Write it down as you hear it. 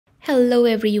Hello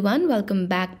everyone, welcome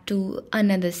back to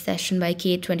another session by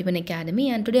K21 Academy,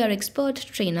 and today our expert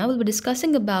trainer will be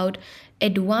discussing about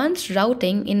advanced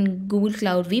routing in Google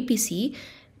Cloud VPC,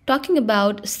 talking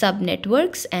about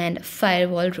subnetworks and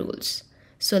firewall rules.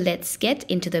 So let's get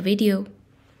into the video.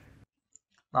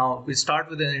 Now we start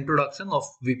with an introduction of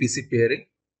VPC peering.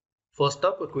 First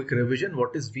up, a quick revision.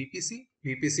 What is VPC?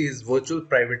 VPC is Virtual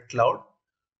Private Cloud.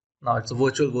 Now it's a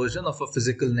virtual version of a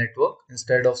physical network.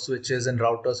 Instead of switches and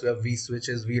routers, we have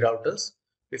vSwitches, vRouters.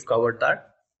 We've covered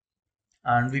that.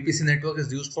 And VPC network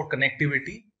is used for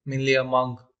connectivity, mainly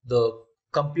among the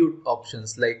compute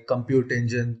options like compute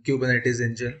engine, Kubernetes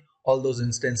engine, all those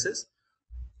instances.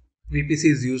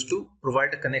 VPC is used to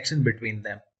provide a connection between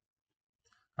them.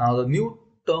 Now the new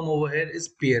term over here is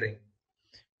peering.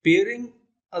 Peering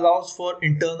allows for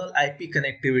internal IP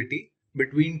connectivity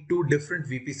between two different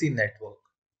VPC networks.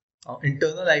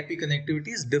 Internal IP connectivity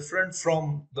is different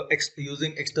from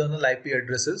using external IP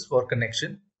addresses for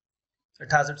connection.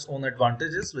 It has its own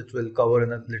advantages, which we'll cover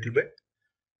in a little bit.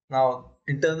 Now,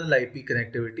 internal IP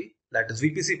connectivity, that is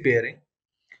VPC peering,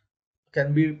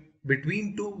 can be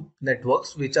between two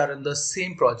networks which are in the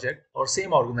same project or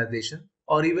same organization,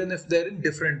 or even if they're in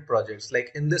different projects.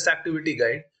 Like in this activity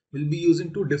guide, we'll be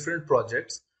using two different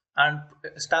projects and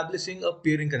establishing a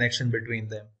peering connection between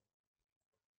them.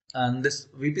 And this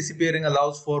VPC peering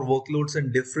allows for workloads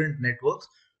in different networks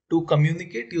to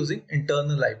communicate using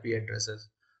internal IP addresses.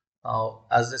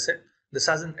 As I said, this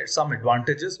has some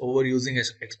advantages over using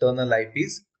external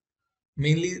IPs.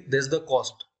 Mainly, there's the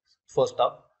cost. First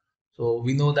up, so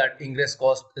we know that ingress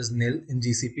cost is nil in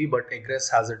GCP, but egress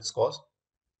has its cost.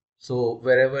 So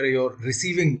wherever you're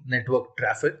receiving network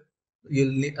traffic,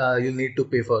 you'll need to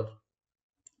pay for.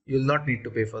 You'll not need to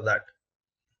pay for that.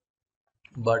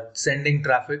 But sending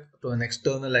traffic to an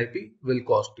external IP will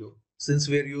cost you. Since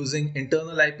we're using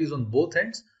internal IPs on both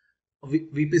ends,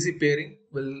 VPC peering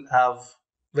will have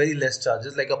very less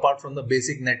charges, like apart from the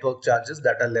basic network charges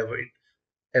that are levied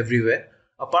everywhere.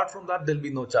 Apart from that, there'll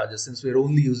be no charges since we're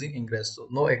only using ingress, so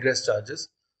no egress charges.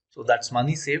 So that's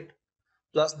money saved.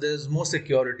 Plus there's more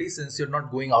security since you're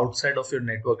not going outside of your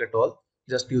network at all,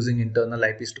 just using internal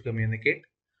IPs to communicate.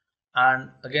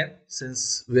 And again,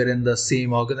 since we're in the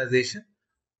same organization,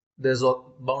 there's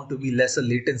bound to be lesser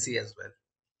latency as well.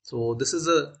 So this is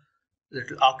a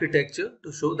little architecture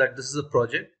to show that this is a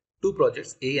project, two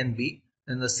projects A and B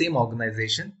in the same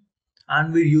organization,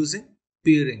 and we're using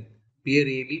peering, peer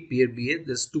AB, peer BA.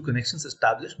 There's two connections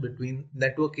established between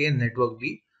network A and network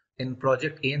B in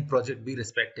project A and project B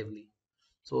respectively.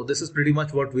 So this is pretty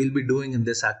much what we'll be doing in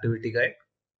this activity guide.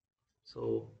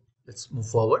 So let's move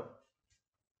forward.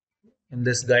 In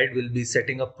this guide, we'll be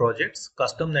setting up projects,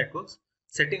 custom networks,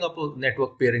 setting up a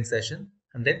network peering session,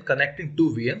 and then connecting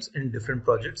two VMs in different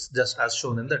projects, just as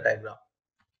shown in the diagram.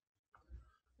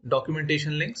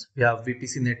 Documentation links, we have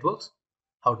VPC networks,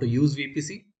 how to use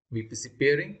VPC, VPC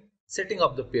peering, setting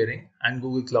up the peering, and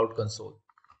Google Cloud Console.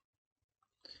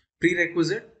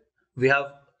 Prerequisite,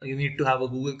 you need to have a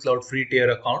Google Cloud free tier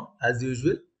account as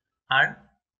usual, and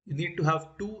you need to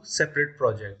have two separate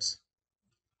projects.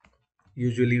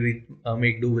 Usually we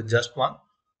make do with just one.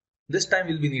 This time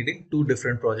we'll be needing two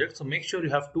different projects. So make sure you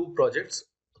have two projects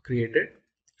created.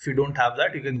 If you don't have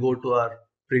that, you can go to our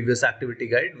previous activity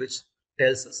guide, which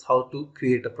tells us how to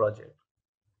create a project.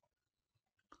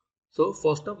 So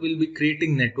first up, we'll be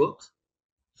creating networks.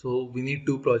 So we need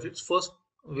two projects. First,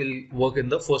 we'll work in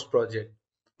the first project.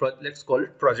 Let's call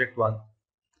it project 1.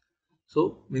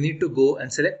 So we need to go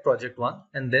and select project 1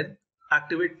 and then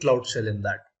activate Cloud Shell in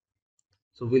that.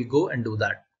 So we'll go and do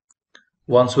that.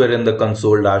 Once we're in the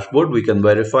console dashboard, we can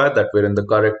verify that we're in the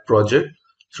correct project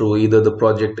through either the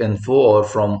project info or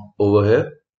from over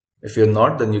here. If you're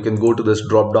not, then you can go to this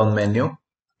drop down menu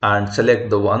and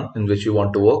select the one in which you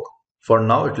want to work. For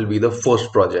now, it will be the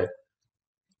first project.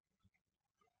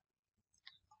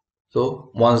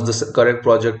 So once the correct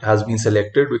project has been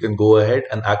selected, we can go ahead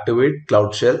and activate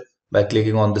Cloud Shell by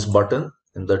clicking on this button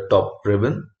in the top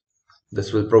ribbon.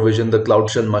 This will provision the Cloud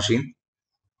Shell machine.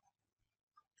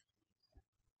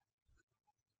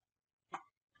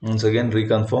 Once again,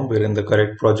 reconfirm we're in the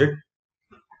correct project.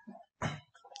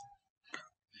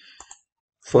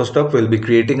 First up, we'll be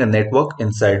creating a network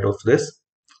inside of this.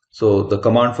 So the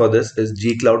command for this is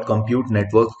gcloud compute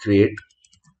network create.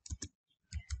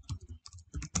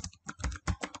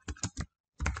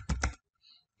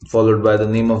 Followed by the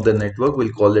name of the network, we'll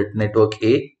call it network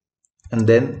A. And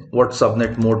then what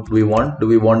subnet mode we want. Do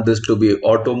we want this to be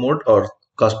auto mode or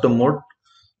custom mode?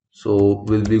 So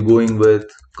we'll be going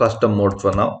with custom mode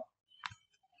for now.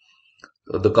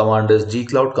 The command is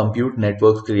gcloud compute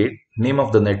network create, name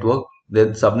of the network,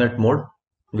 then subnet mode,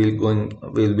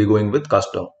 we'll be going with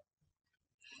custom.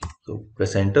 So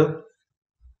press enter.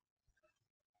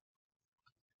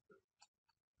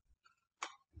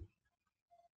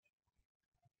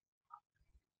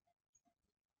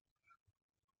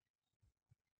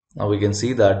 Now we can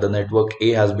see that the network A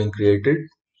has been created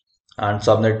and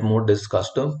subnet mode is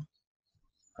custom,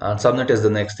 and subnet is the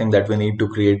next thing that we need to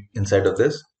create inside of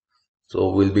this. So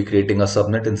we'll be creating a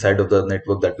subnet inside of the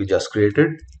network that we just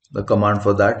created. The command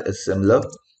for that is similar: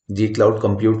 𝐂𝐋𝐀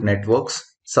compute networks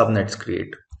subnets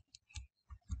create.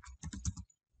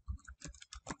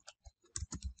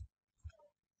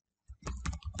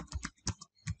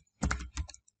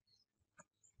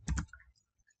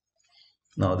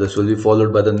 Now this will be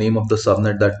followed by the name of the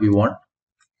subnet that we want.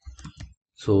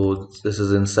 So this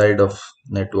is inside of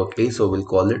network A, so we'll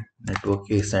call it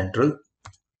network A central.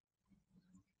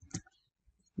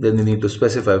 Then we need to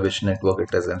specify which network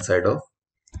it is inside of.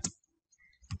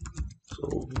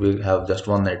 So we have just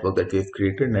one network that we have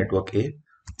created, network A.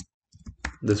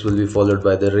 This will be followed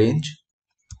by the range.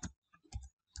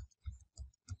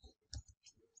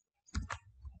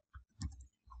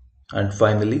 And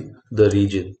finally, the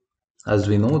region. As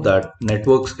we know that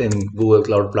networks in Google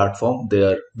Cloud Platform, they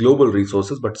are global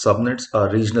resources, but subnets are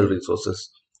regional resources.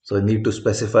 So I need to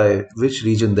specify which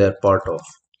region they are part of.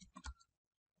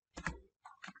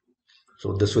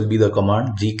 So this will be the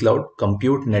command 𝐂𝐋𝐀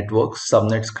compute networks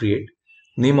subnets create,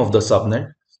 name of the subnet,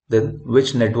 then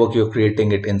which network you're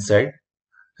creating it inside,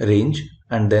 range,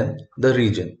 and then the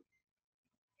region.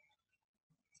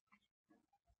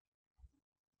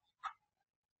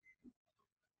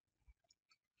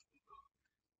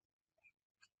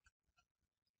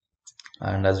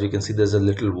 And as we can see, there's a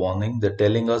little warning. They're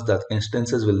telling us that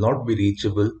instances will not be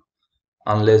reachable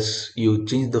unless you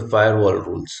change the firewall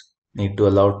rules. Need to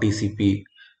allow TCP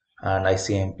and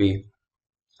ICMP,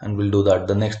 and we'll do that.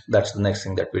 That's the next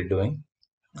thing that we're doing.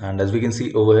 And as we can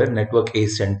see over here, network A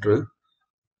central,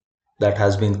 that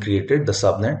has been created, the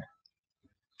subnet.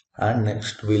 And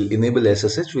next we'll enable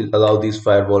SSH. We'll allow these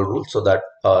firewall rules so that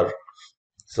our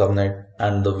subnet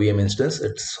and the VM instance,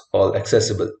 it's all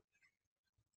accessible.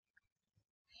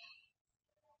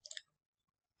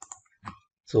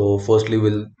 So firstly,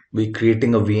 we'll be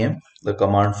creating a VM, the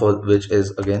command for which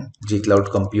is again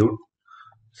𝐂𝐋𝐀 compute,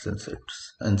 since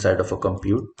it's inside of a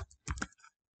compute.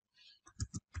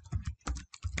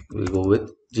 We'll go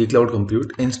with 𝐂𝐋𝐀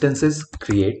compute instances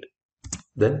create,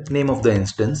 then name of the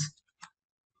instance.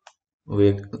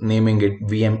 We're naming it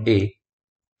VM A.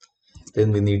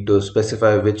 Then we need to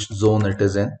specify which zone it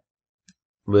is in.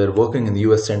 We're working in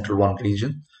US Central 1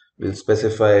 region. We'll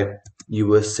specify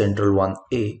US Central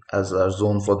 1A as our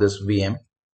zone for this VM.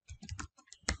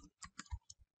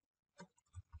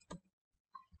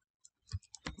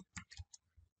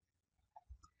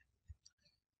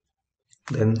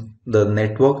 Then the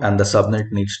network and the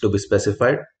subnet needs to be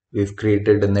specified. We've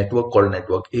created a network called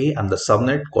network A and the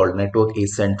subnet called network A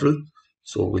central.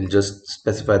 So we'll just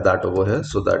specify that over here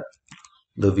so that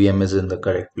the VM is in the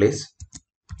correct place.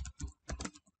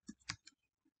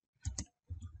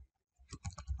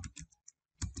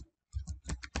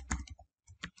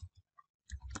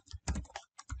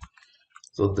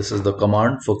 So this is the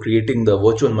command for creating the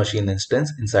virtual machine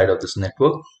instance inside of this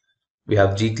network. We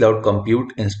have 𝐂𝐋𝐀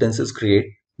compute instances create,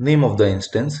 name of the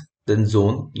instance, then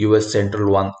zone US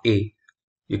Central 1A.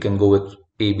 You can go with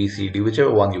A, B, C, D,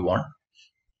 whichever one you want.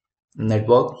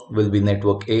 Network will be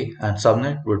network A and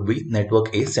subnet would be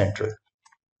network A central.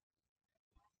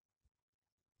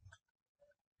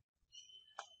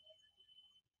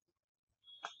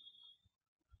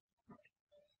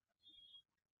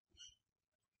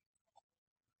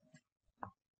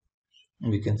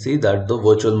 We can see that the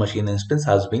virtual machine instance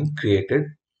has been created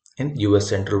in US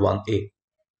Central 1A.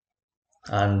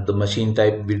 And the machine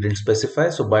type we didn't specify,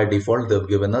 so by default they've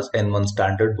given us N1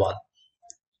 standard 1.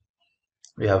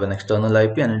 We have an external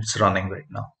IP and it's running right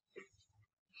now.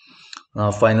 Now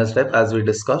final step, as we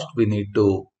discussed, we need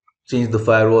to change the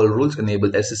firewall rules,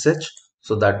 enable SSH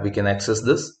so that we can access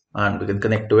this and we can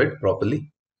connect to it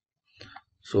properly.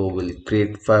 So we'll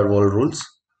create firewall rules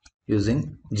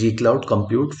using 𝐂𝐋𝐀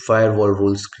compute firewall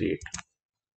rules create.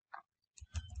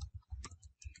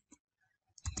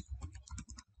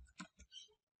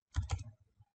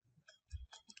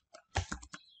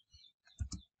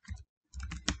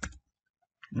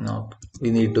 Now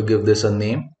we need to give this a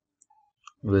name.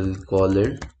 We'll call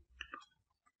it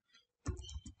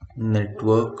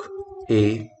network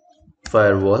A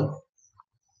firewall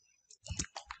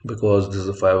because this is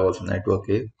a firewall for network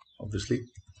A, obviously.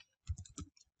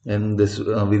 And this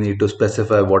we need to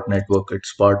specify what network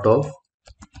it's part of,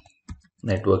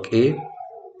 network A,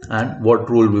 and what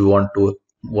rule we want to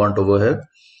want over here,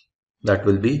 that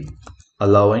will be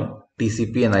allowing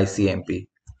TCP and ICMP.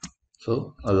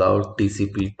 So allow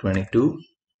TCP 22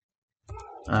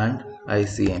 and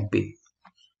ICMP.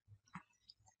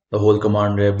 The whole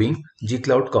command here being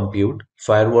gcloud compute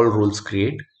firewall rules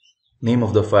create, name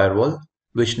of the firewall,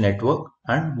 which network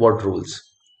and what rules.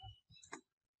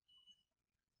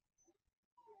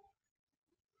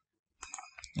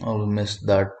 I'll miss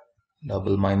that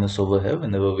double minus over here.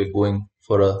 Whenever we're going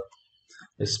for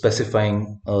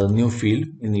specifying a new field,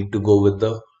 we need to go with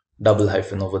the double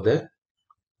hyphen over there.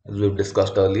 As we've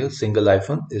discussed earlier, single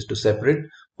hyphen is to separate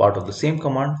part of the same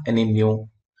command. Any new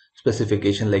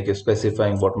specification, like you're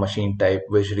specifying what machine type,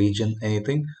 which region,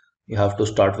 anything, you have to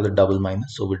start with a double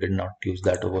minus. So we did not use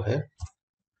that over here.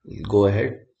 We'll go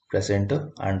ahead, press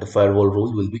enter, and the firewall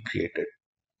rule will be created.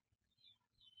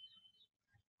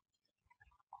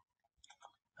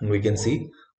 And we can see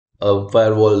a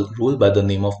firewall rule by the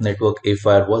name of network A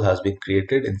firewall has been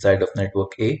created inside of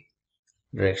network A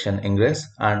direction ingress,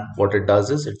 and what it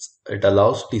does is it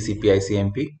allows TCP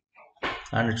ICMP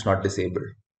and it's not disabled.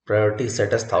 Priority is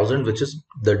set as 1000, which is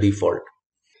the default.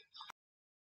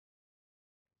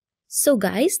 So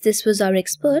guys, this was our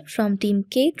expert from Team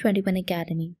K21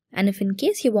 Academy. And if in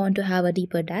case you want to have a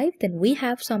deeper dive, then we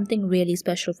have something really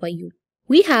special for you.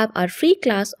 We have our free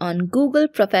class on Google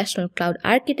Professional Cloud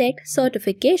Architect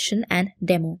certification and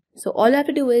demo. So all you have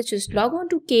to do is just log on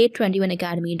to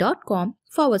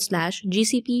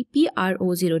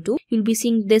k21academy.com/GCP-PRO02. You'll be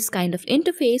seeing this kind of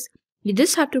interface. You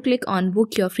just have to click on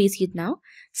book your free seat now,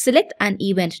 select an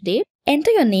event date,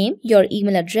 enter your name, your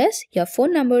email address, your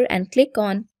phone number, and click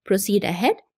on proceed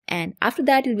ahead. And after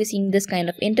that, you'll be seeing this kind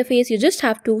of interface. You just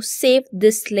have to save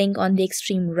this link on the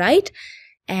extreme right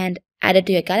and add it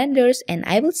to your calendars, and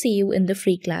I will see you in the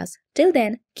free class. Till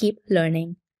then, keep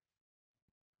learning.